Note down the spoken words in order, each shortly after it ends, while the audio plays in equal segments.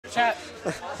Chat.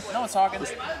 No one's talking.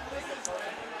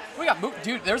 We got Mook.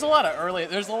 Dude, there's a lot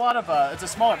of it's a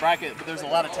smaller bracket, but there's a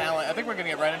lot of talent. I think we're going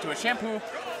to get right into it. Shampoo.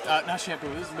 Not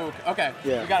Shampoo. This is Mook. Okay.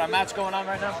 Yeah. We got a match going on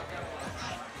right now?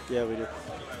 Yeah, we do.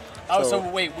 Oh, so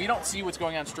wait, we don't see what's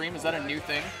going on stream? Is that a new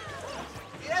thing?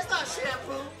 Yeah, that's not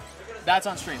Shampoo. That's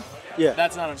on stream. Yeah.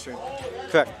 That's not on stream.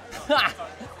 Correct.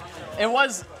 It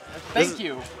was. Thank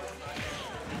you.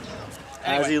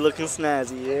 Anyway. Snazzy looking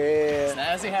snazzy, yeah.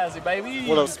 Snazzy hazzy, baby.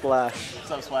 What up, Splash? What's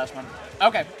up, Splash, man?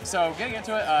 Okay, so getting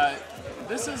into it,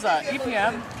 this is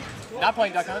EPM, not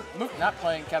playing Duck Hunt, Mook not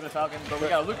playing Captain Falcon, but we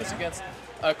got Lucas against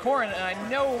Corin, and I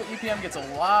know EPM gets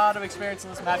a lot of experience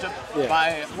in this matchup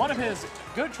by one of his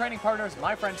good training partners,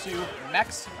 my friend too,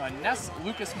 Mex, Ness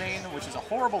Lucas main, which is a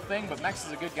horrible thing, but Mex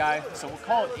is a good guy, so we'll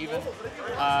call it even.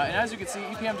 And as you can see,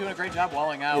 EPM doing a great job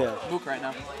walling out Mook right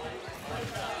now.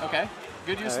 Okay.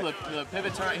 Good use of the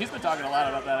pivot turn. He's been talking a lot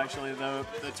about that, actually. The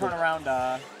turnaround.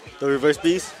 The reverse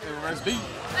beast? The reverse beat.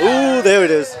 Ooh, there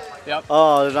it is. Yep.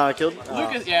 Oh, there's not a kill?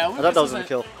 Lucas, yeah, Lucas I thought that was a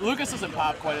kill. Lucas doesn't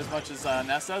pop quite as much as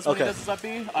Ness does when he does his up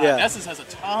B. Yeah. Ness has a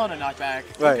ton of knockback.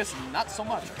 Right. Lucas, not so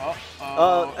much.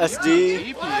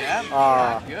 SD. EPM.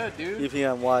 Not good, dude.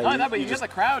 EPM, why? Oh, no, but you get the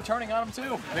crowd turning on him,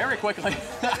 too, very quickly.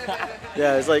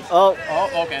 Yeah, it's like, oh.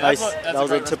 Oh, okay. Nice. That's that was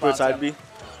a tipper side B.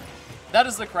 That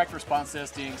is the correct response to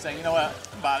SD, saying, you know what,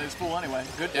 body's full anyway.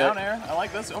 Good down air. I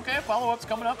like this. Okay, follow-up's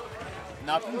coming up.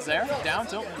 Nothing's there. Down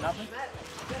tilt, nothing.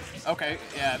 Okay,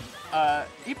 yeah.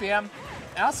 EPM, and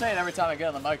I'll say it every time I get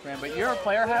on the mic, man, but your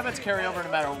player habits carry over no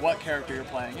matter what character you're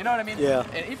playing. You know what I mean? Yeah.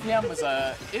 And EPM was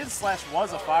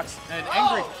was a Fox,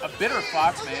 a bitter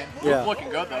Fox, man. Yeah. Looking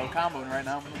good, though, comboing right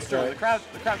now. It's true. The crowd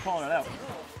calling it out.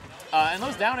 And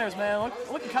those down airs, man,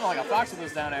 looking kind of like a Fox with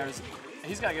those down airs.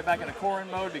 He's got to get back into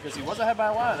Corin mode because he was ahead by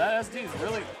a lot. That SD is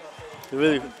really... It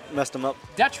really messed him up.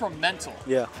 Detrimental.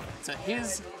 Yeah. To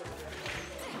his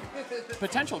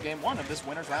potential game one of this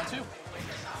winner's round 2.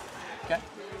 Okay.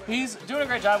 He's doing a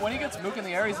great job. When he gets Mook in the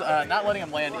air, he's not letting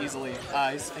him land easily.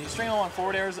 He's stringing along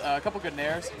forward airs, a couple good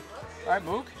nairs. All right,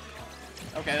 Mook.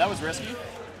 Okay, that was risky.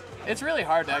 It's really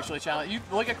hard to actually challenge. You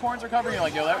look at Corin's recovery, you're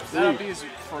like, yo, that up B is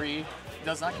free.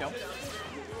 Does not kill.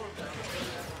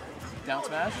 Down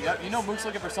smash. Yep, you know Mook's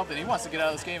looking for something. He wants to get out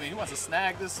of this game, and he wants to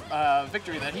snag this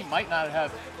victory that he might not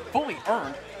have fully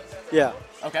earned. Yeah.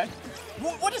 Okay.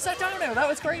 What is that down there? That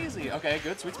was crazy. Okay,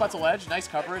 good. Sweet spot to ledge. Nice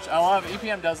coverage. I love it.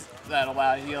 EPM does that a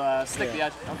lot. He'll stick the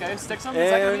edge. Okay, sticks him. Is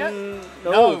that good yet?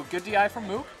 No. Good DI from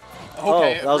Mook.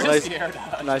 Okay, that was risky nice. Air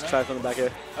dodge, Nice try from the back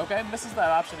air. Okay, misses that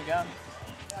option again.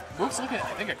 Mook's looking.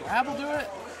 I think a grab will do it.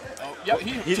 Oh, yep.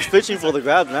 He's pitching for the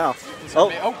grab now.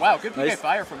 Oh, wow. Good PK nice.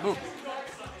 fire from Mook.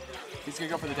 He's going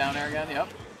to go for the down air again, yep.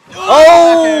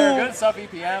 Oh! Back air. Good stuff,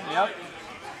 EPM, yep.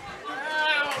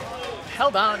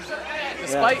 Held on,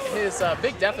 despite his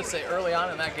big deficit early on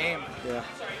in that game. Yeah.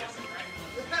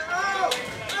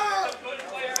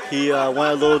 He went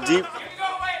a little deep,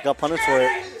 got punished for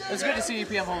it. It's good to see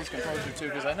EPM hold his composure, too,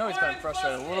 because I know he's been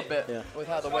frustrated a little bit with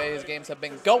how the way his games have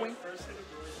been going.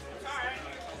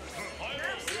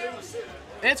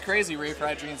 It's crazy,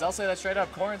 Refried Dreams. I'll say that straight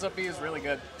up. Corin's up B is really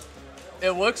good.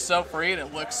 It looks so free and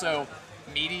it looks so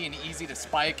meaty and easy to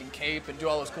spike and cape and do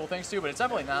all those cool things too, but it's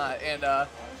definitely not. And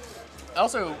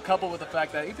also coupled with the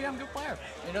fact that EPM good player.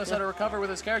 He knows how to recover with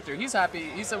his character. He's happy.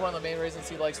 He said one of the main reasons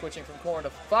he liked switching from Corin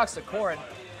to Fox to Corin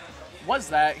was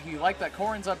that he liked that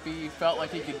Corin's up B, felt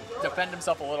like he could defend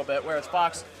himself a little bit, whereas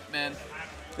Fox, man,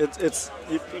 you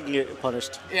can get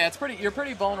punished. Yeah, you're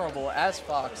pretty vulnerable as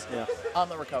Fox on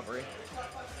the recovery.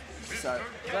 Sorry.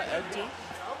 Is that Ed too?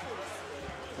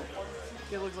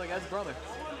 It looks like Ed's brother.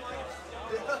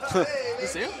 You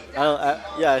see him?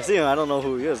 Yeah, I see him. I don't know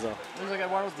who he is, though. Looks like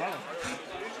Eduardo's brother.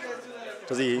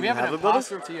 Does he We have have an a brother?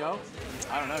 imposter TO.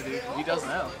 I don't know, dude. He does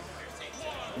now.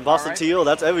 Imposter TO,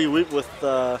 that's every week with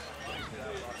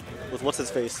what's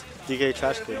his face? DK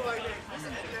Trash Kid.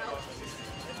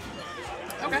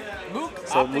 Okay. Mook.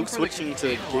 So Mook switching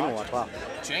to Game Watch. Wow.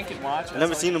 Jank and Watch. I've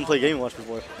never seen him play Game Watch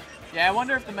before. Yeah, I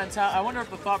wonder if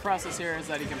the thought process here is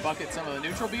that he can bucket some of the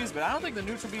neutral Bs, but I don't think the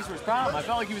neutral Bs were his problem. I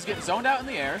felt like he was getting zoned out in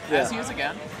the air, as he is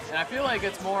again, and I feel like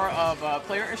it's more of a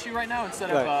player issue right now instead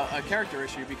of a character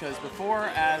issue, because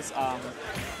before as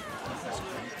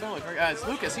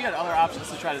Lucas, he had other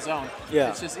options to try to zone. Yeah.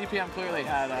 It's just EPM clearly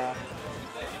had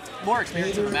more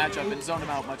experience in the matchup and zoned him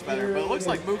out much better. But it looks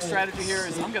like Mook's strategy here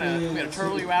is I'm gonna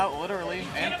turtle you out literally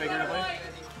and figuratively.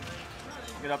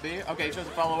 Get up B. Okay, he tries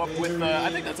to follow up with,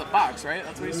 I think that's a box, right?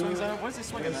 That's what he swings at? What is he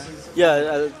swinging at?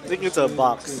 Yeah, I think it's a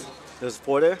box. There's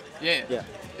 4 there? Yeah.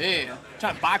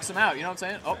 Trying to box him out, you know what I'm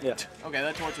saying? Oh, yeah. Okay,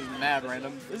 that torch is mad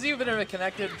random. Is he even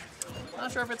connected?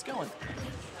 Not sure if it's going.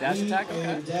 Dash attack,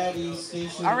 okay.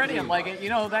 Already I'm liking it. You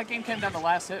know, that game came down to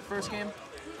last hit, first game.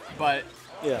 But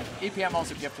Yeah. EPM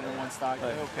also gifted in one stock.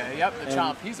 Okay, yep, the And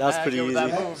chomp. He's that's back pretty with that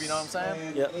easy. move, you know what I'm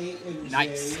saying? Yep.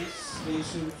 Nice.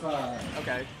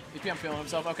 Okay, EPM feeling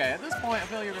himself. Okay, at this point, I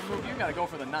feel like you're going to move. You got to go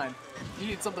for the 9. You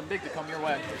need something big to come your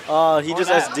way. He Or just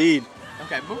that. SD'd.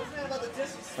 Okay, move.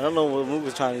 I don't know what Mook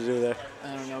was trying to do there.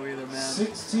 I don't know either, man.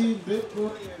 16-bit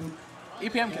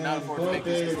EPM cannot afford to make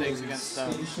these mistakes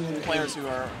against players who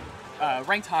are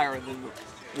ranked higher than Mook.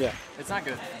 Yeah. It's not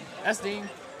good. SDing,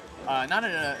 not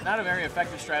a very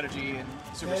effective strategy in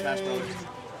Super Smash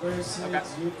Bros. Okay.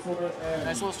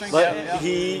 Nice little string. But yeah.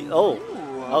 he, Ooh,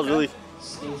 that was okay. really,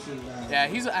 Yeah,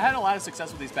 I had a lot of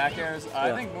success with these back airs.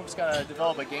 I think Mook's got to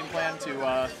develop a game plan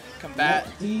to combat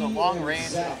the long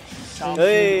range of chomp.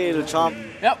 hey, the chomp.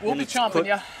 Yep, we'll And be it's chomping, put-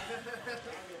 yeah.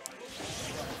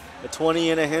 A 20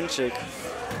 and a handshake.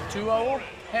 2-0,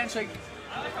 handshake.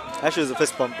 Actually, it was a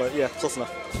fist bump, but yeah, close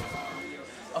enough.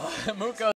 Mook goes.